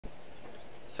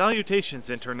Salutations,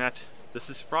 Internet. This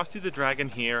is Frosty the Dragon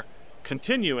here,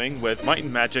 continuing with Might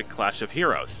and Magic Clash of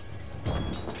Heroes.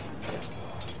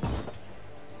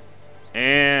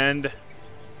 And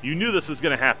you knew this was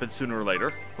going to happen sooner or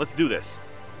later. Let's do this.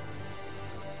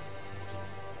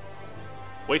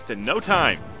 Wasted no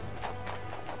time.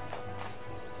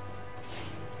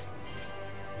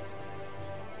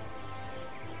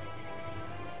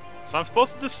 So I'm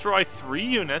supposed to destroy 3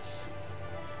 units.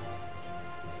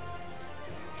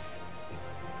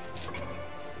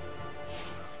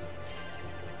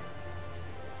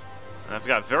 And I've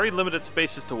got very limited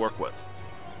spaces to work with.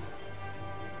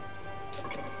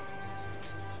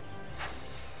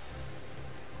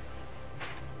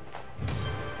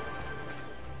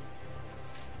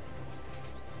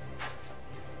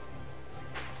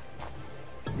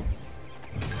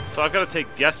 So I've got to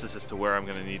take guesses as to where I'm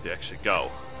going to need to actually go.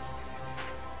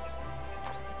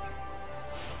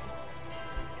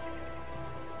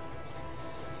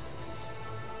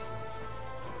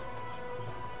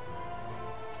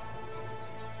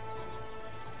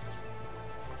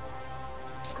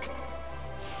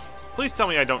 Please tell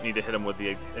me I don't need to hit him with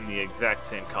in the exact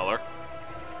same color.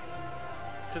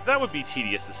 Because that would be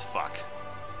tedious as fuck.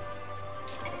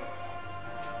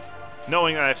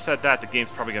 Knowing that I've said that, the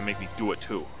game's probably going to make me do it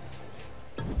too.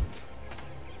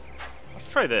 Let's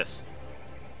try this.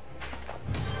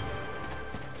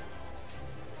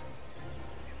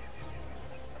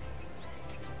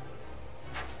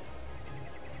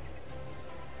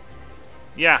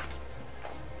 Yeah.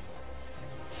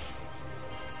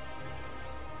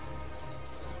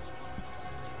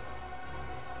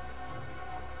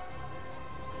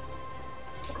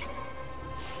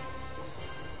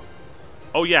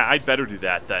 Oh yeah, I'd better do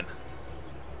that then.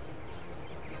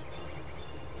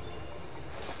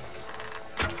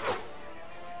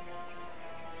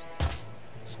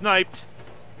 Sniped.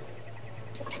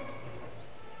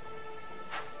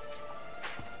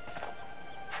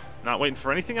 Not waiting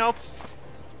for anything else.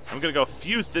 I'm gonna go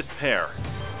fuse this pair.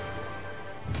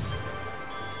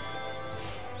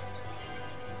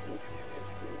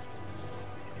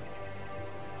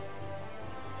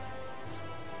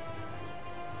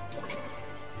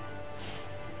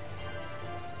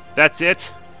 That's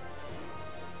it.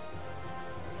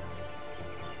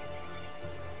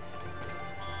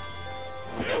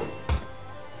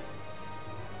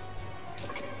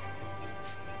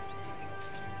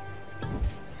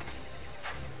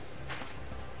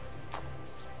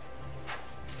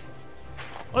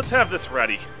 Let's have this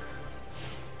ready.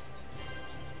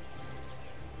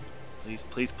 Please,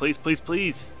 please, please, please,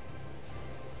 please.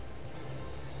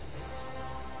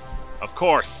 Of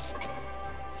course.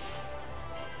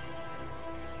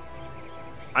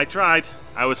 I tried.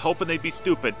 I was hoping they'd be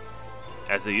stupid,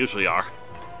 as they usually are.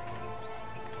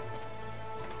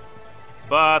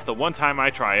 But the one time I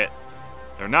try it,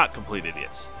 they're not complete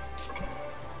idiots.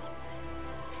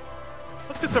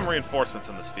 Let's get some reinforcements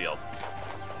in this field.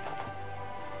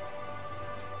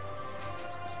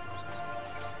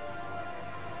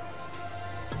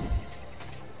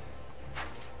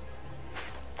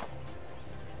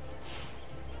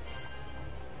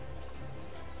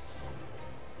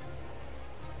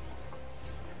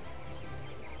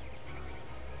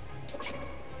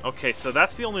 Okay, so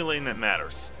that's the only lane that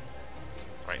matters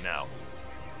right now.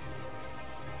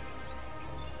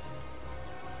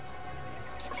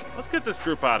 Let's get this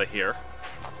group out of here.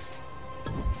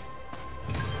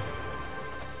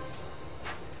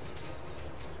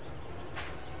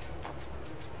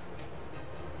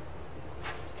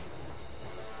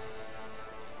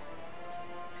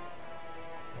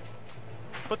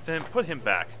 Put him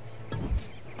back.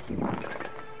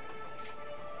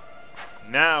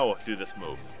 Now do this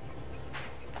move.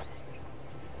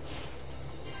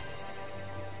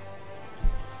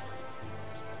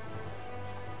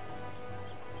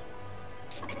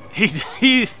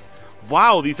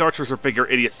 Wow, these archers are bigger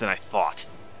idiots than I thought.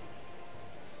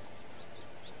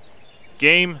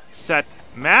 Game, set,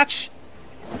 match.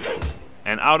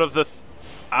 And out of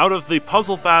the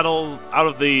puzzle battle, out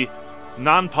of the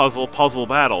non-puzzle puzzle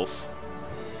battles,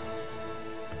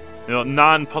 you know,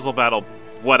 non-puzzle battle,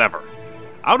 whatever.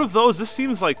 Out of those, this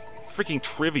seems like freaking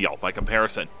trivial by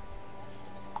comparison.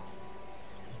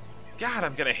 God,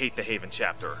 I'm gonna hate the Haven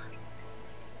chapter.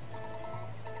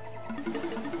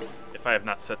 If I have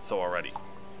not said so already.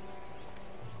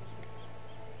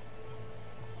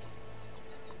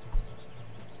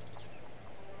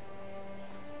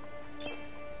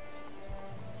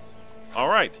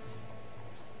 Alright.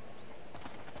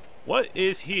 What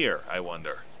is here, I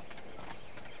wonder?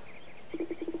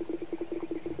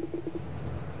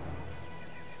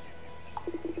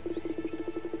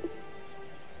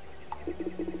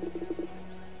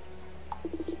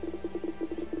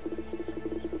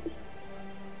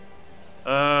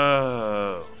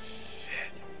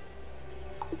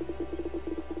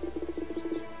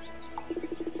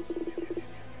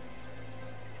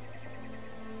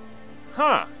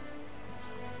 Huh.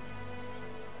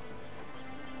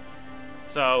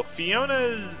 So, Fiona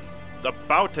is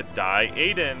about to die.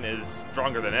 Aiden is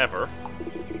stronger than ever.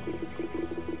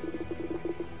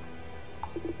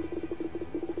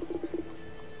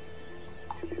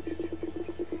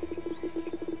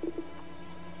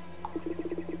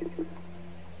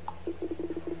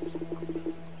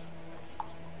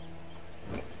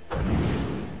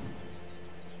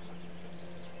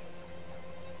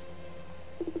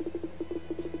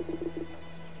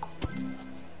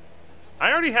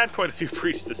 I already had quite a few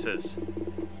priestesses.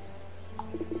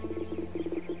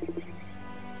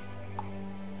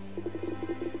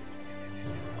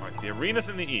 Alright, the arena's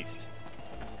in the east.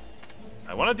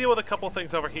 I want to deal with a couple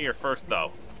things over here first,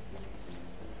 though.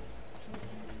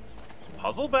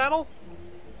 Puzzle battle?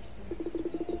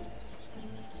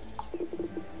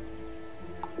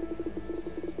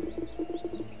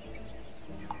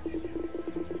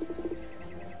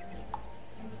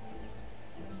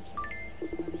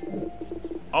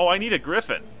 Oh, I need a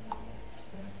griffin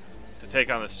to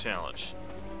take on this challenge.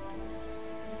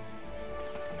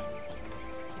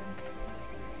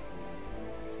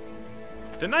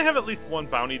 Didn't I have at least one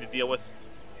bounty to deal with?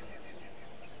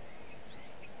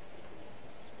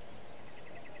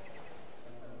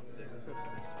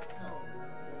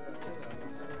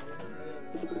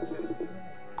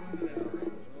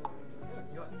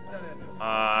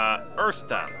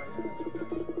 Urstan.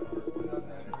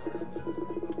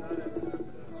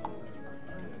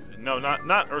 No,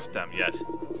 not Urstem yet.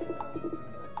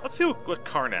 Let's see what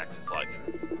Karnax is like.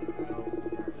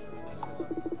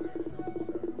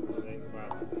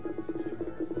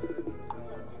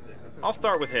 I'll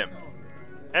start with him.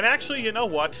 And actually, you know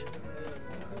what?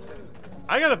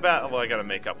 I got a battle I gotta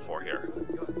make up for here.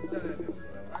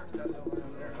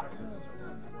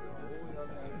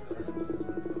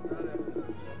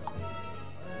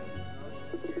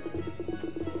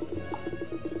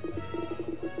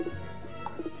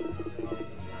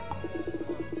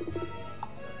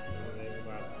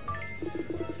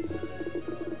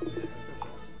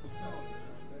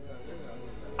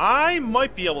 I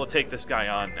might be able to take this guy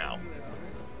on now.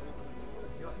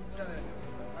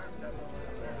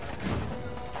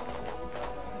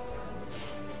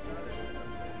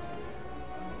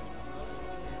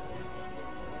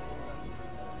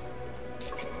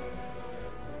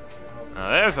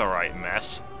 Now there's a right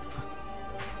mess.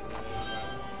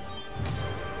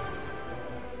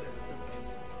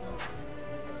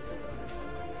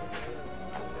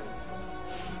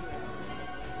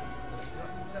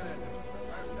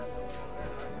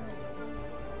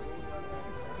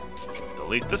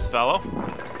 Delete this fellow.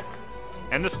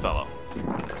 And this fellow.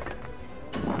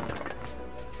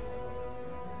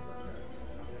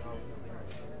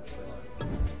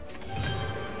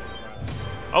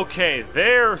 Okay,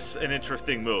 there's an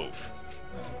interesting move.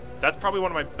 That's probably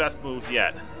one of my best moves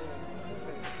yet.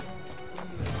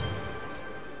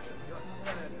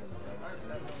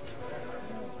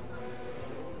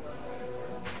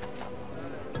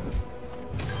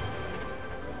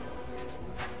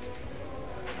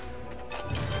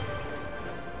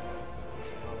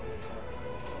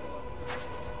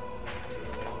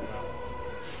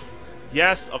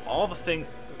 Yes, of all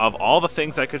the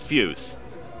things I could fuse,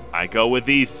 I go with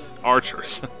these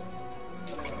archers.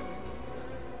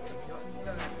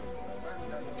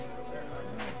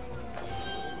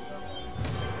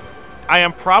 I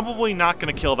am probably not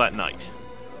going to kill that knight.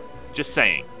 Just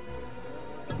saying.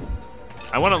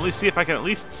 I want to at least see if I can at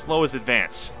least slow his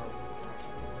advance.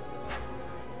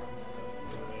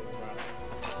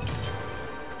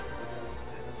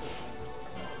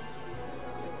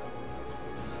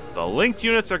 The linked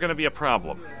units are going to be a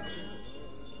problem.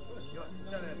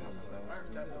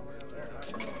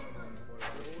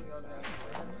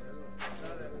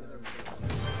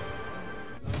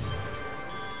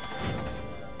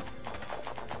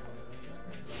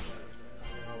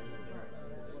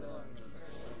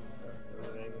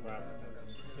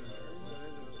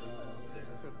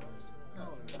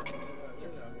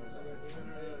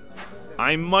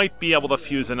 I might be able to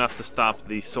fuse enough to stop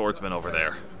the swordsman over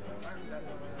there.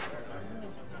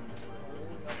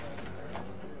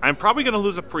 I'm probably going to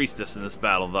lose a priestess in this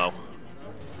battle, though.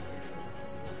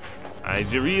 I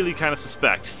really kind of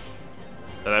suspect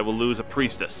that I will lose a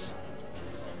priestess.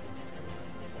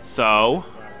 So...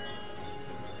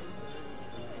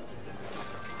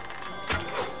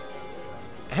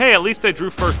 hey, at least I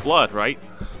drew first blood, right?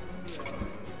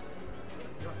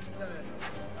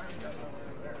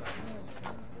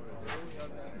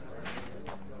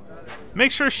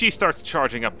 Make sure she starts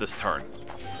charging up this turn.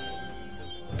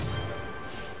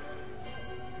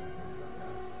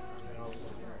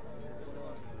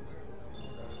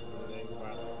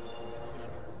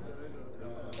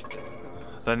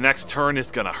 The next turn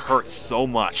is gonna hurt so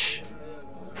much.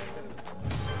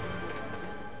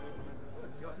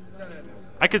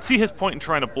 I could see his point in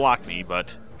trying to block me,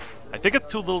 but I think it's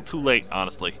too little too late,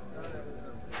 honestly.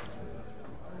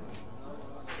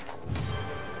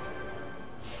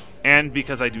 And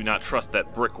because I do not trust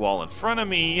that brick wall in front of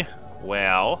me,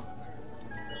 well...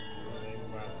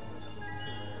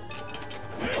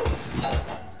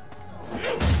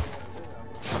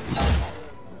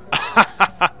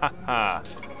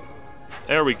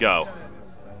 There we go.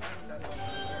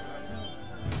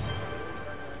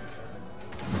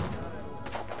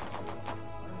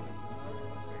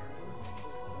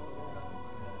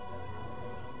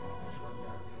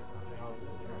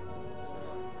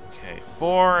 Okay,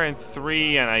 4 and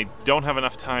 3, and I don't have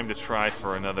enough time to try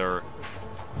for another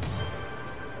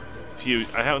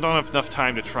don't have enough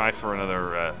time to try for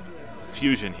another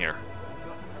fusion here.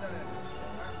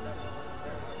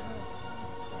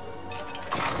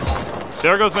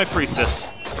 There goes my priestess.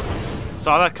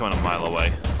 Saw that coming a mile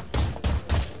away.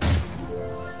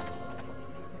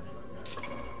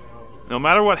 No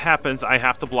matter what happens, I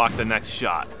have to block the next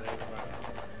shot.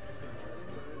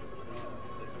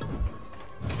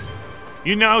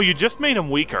 You know, you just made him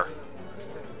weaker.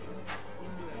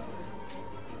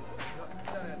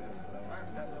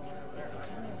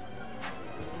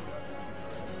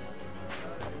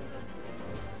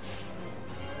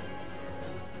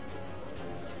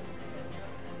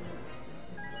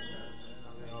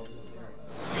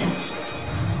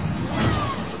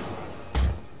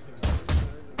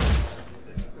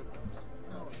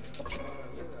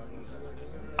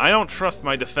 I don't trust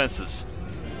my defenses.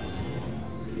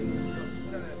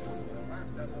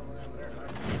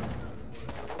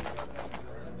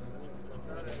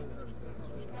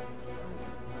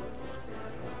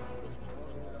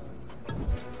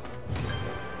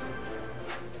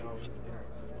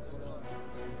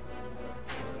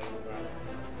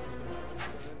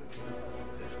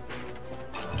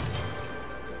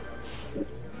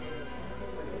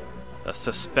 The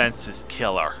suspense is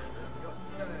killer.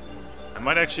 I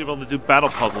might actually be able to do battle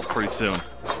puzzles pretty soon.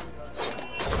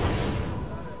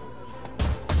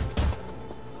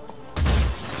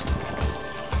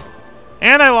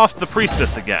 And I lost the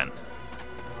priestess again.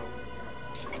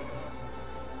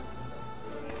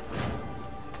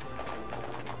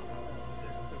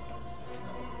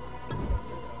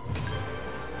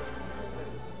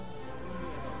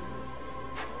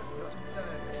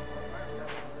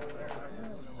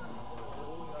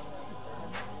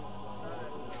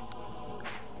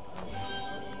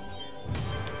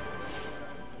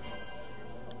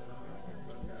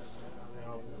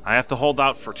 I have to hold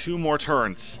out for 2 more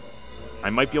turns. I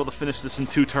might be able to finish this in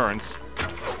 2 turns.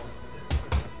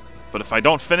 But if I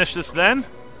don't finish this then,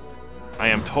 I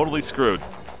am totally screwed.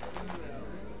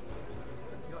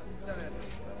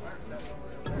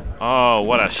 Oh,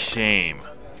 what a shame.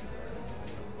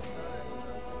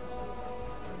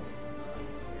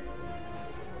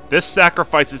 This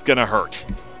sacrifice is gonna hurt.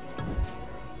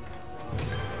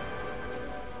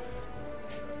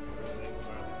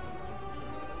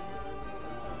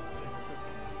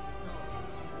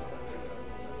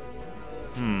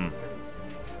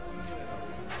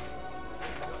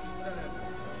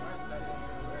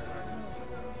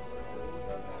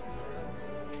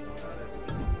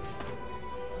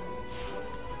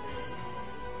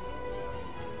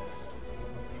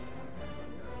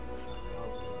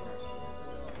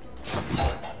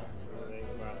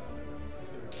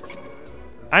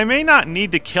 I may not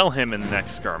need to kill him in the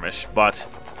next skirmish, but...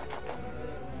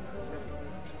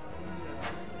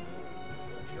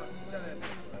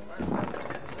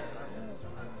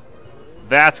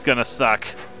 that's gonna suck.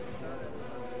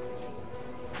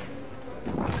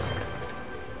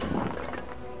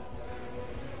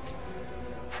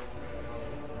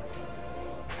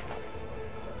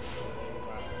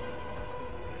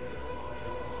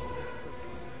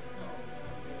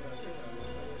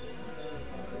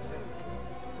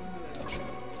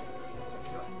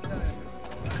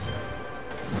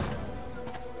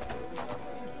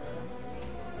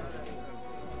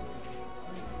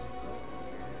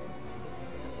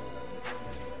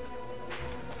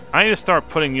 I need to start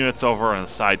putting units over on the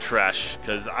side trash,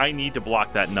 because I need to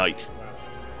block that knight.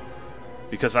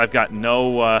 Because I've got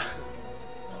no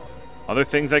other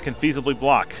things I can feasibly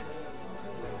block.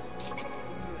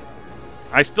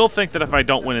 I still think that if I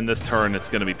don't win in this turn, it's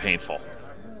going to be painful.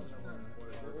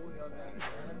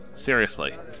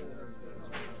 Seriously.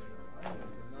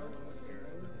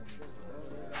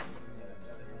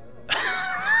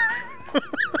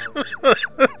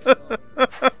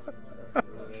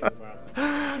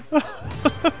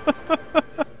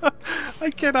 I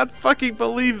cannot fucking fucking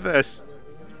believe this.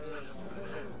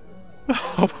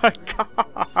 Oh my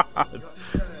god.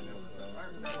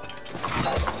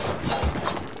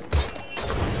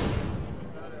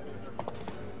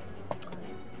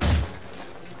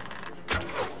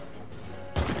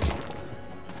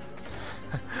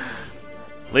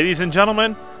 Ladies and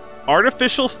gentlemen,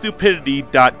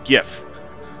 artificialstupidity.gif.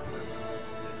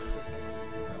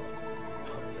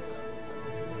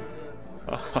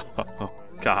 Oh,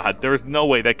 God, there is no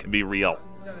way that can be real.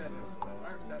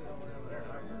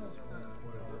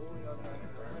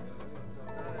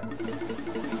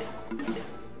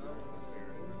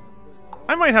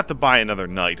 I might have to buy another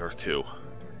knight or two.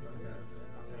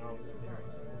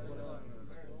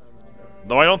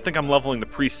 Though I don't think I'm leveling the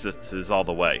priestesses all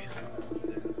the way.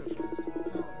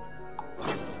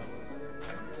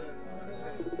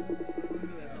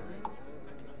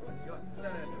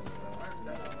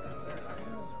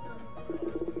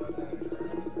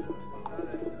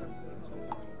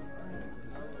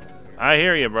 I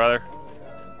hear you, brother.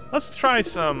 Let's try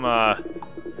some, I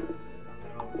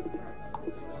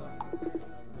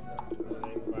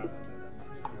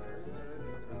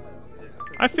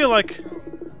feel like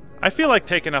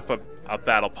taking up a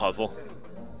battle puzzle.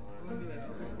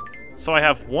 So I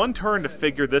have one turn to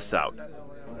figure this out.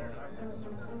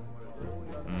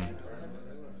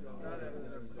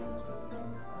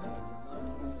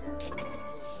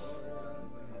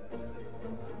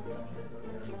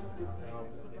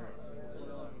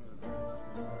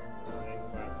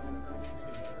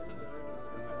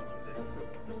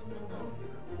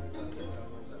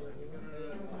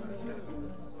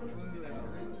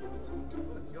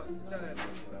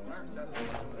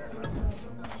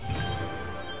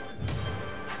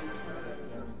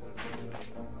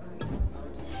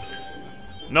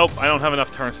 Nope, I don't have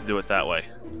enough turns to do it that way.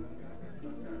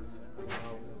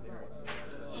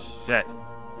 Shit.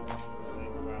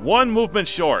 One movement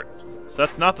short. So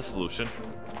that's not the solution.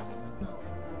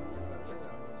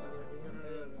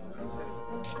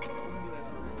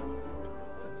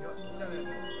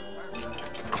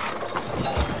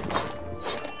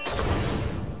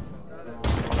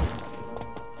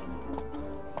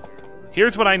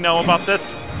 Here's what I know about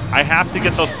this. I have to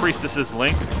get those priestesses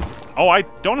linked. Oh, I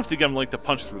don't have to get them linked to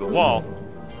punch through the wall.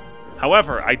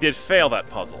 However, I did fail that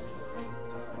puzzle.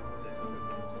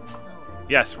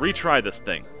 Yes, retry this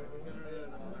thing.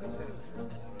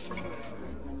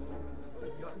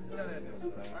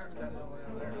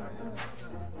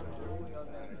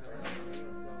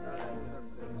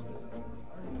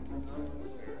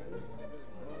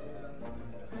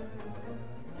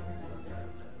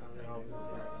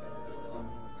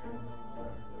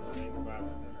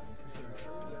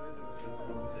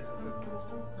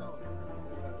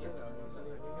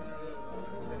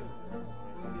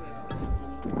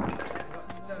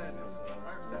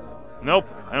 Nope,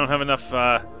 I don't have enough,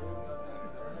 I'm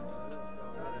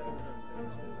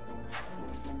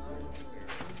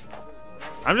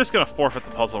just gonna forfeit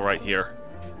the puzzle right here.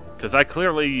 Because I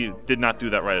clearly did not do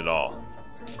that right at all.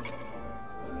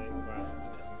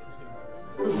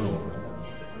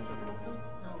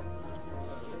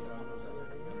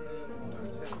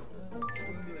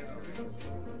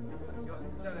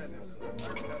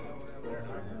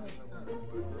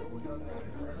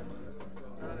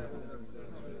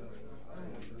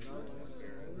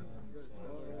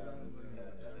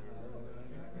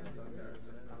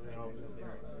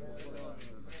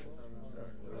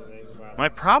 My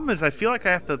problem is I feel like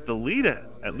I have to delete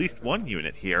at least one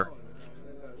unit here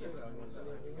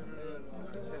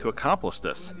to accomplish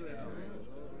this.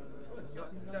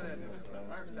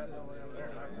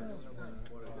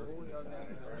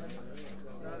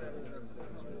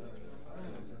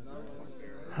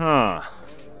 Huh.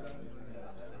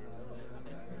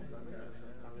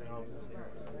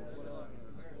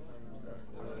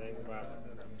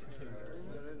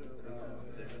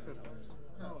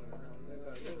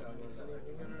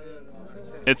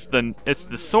 It's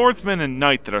the swordsman and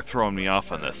knight that are throwing me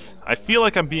off on this. I feel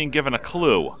like I'm being given a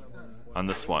clue on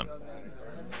this one.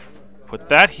 Put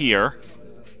that here.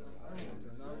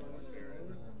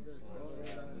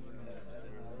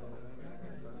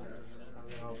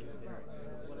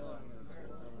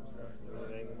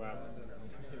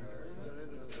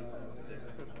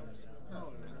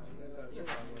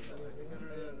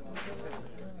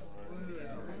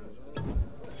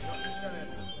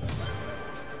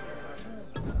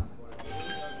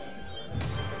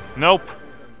 Nope.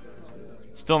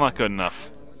 Still not good enough.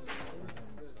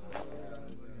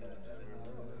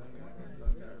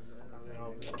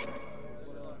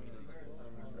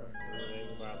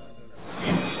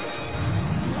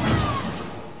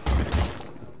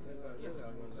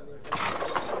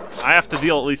 to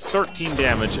deal at least 13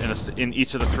 damage in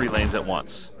each of the 3 lanes at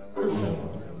once.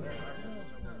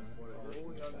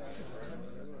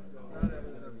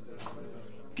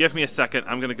 Give me a second.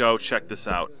 I'm going to go check this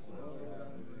out.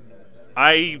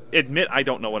 I admit I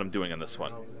don't know what I'm doing on this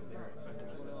one.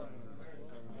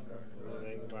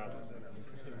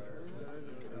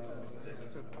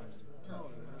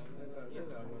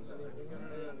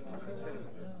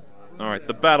 Alright,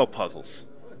 the battle puzzles.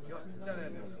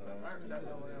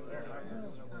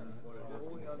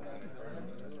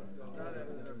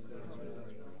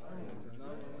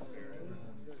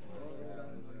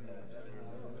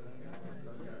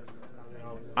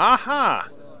 Aha!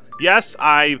 Yes,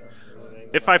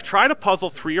 if I've tried a puzzle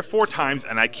 3 or 4 times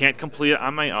and I can't complete it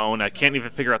on my own, I can't even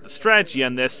figure out the strategy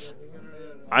on this,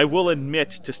 I will admit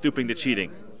to stooping to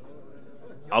cheating.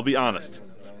 I'll be honest.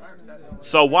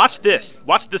 So watch this.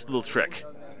 Watch this little trick.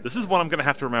 This is what I'm going to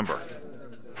have to remember.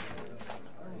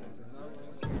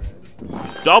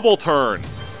 Double turns.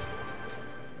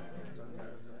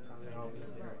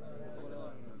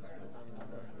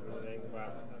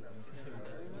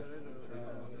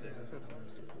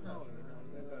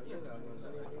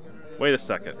 Wait a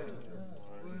second.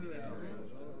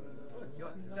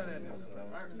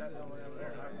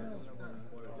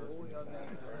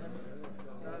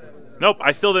 Nope,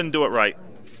 I still didn't do it right.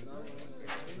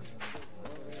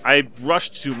 I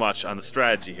rushed too much on the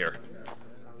strategy here.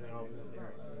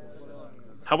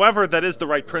 However, that is the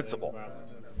right principle.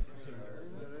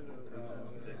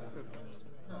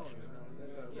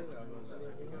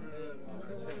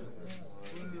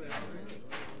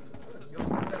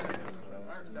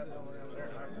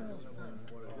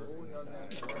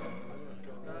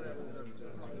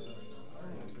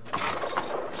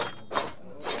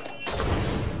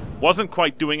 Wasn't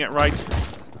quite doing it right.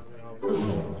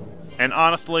 And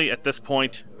honestly, at this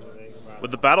point,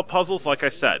 with the battle puzzles, like I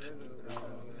said,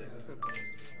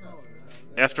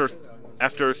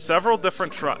 after several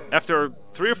different after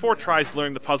 3 or 4 tries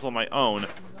learning the puzzle on my own,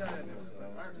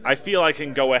 I feel I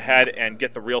can go ahead and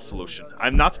get the real solution.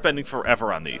 I'm not spending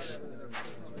forever on these.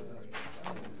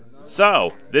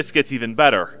 So, this gets even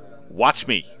better. Watch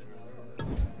me.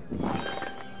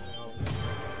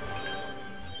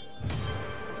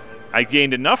 I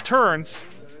gained enough turns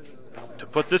to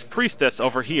put this priestess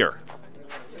over here.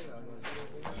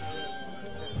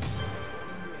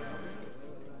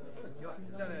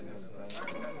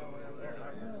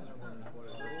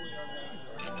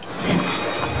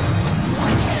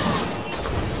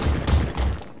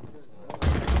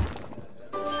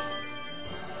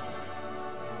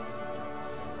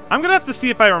 I'm gonna have to see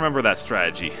if I remember that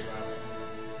strategy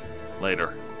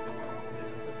later.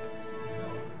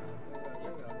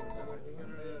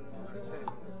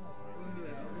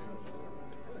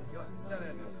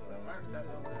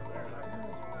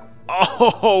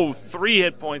 Oh, 3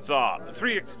 hit points off.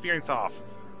 3 experience off.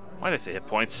 Why did I say hit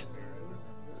points?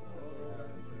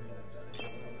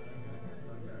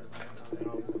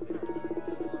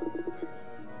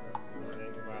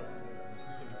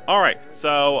 Alright,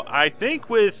 so I think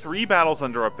with 3 battles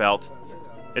under our belt,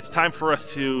 it's time for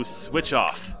us to switch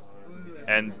off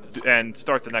and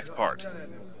start the next part.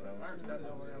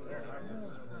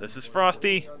 This is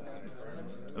Frosty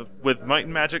with Might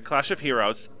and Magic Clash of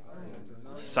Heroes,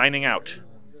 signing out.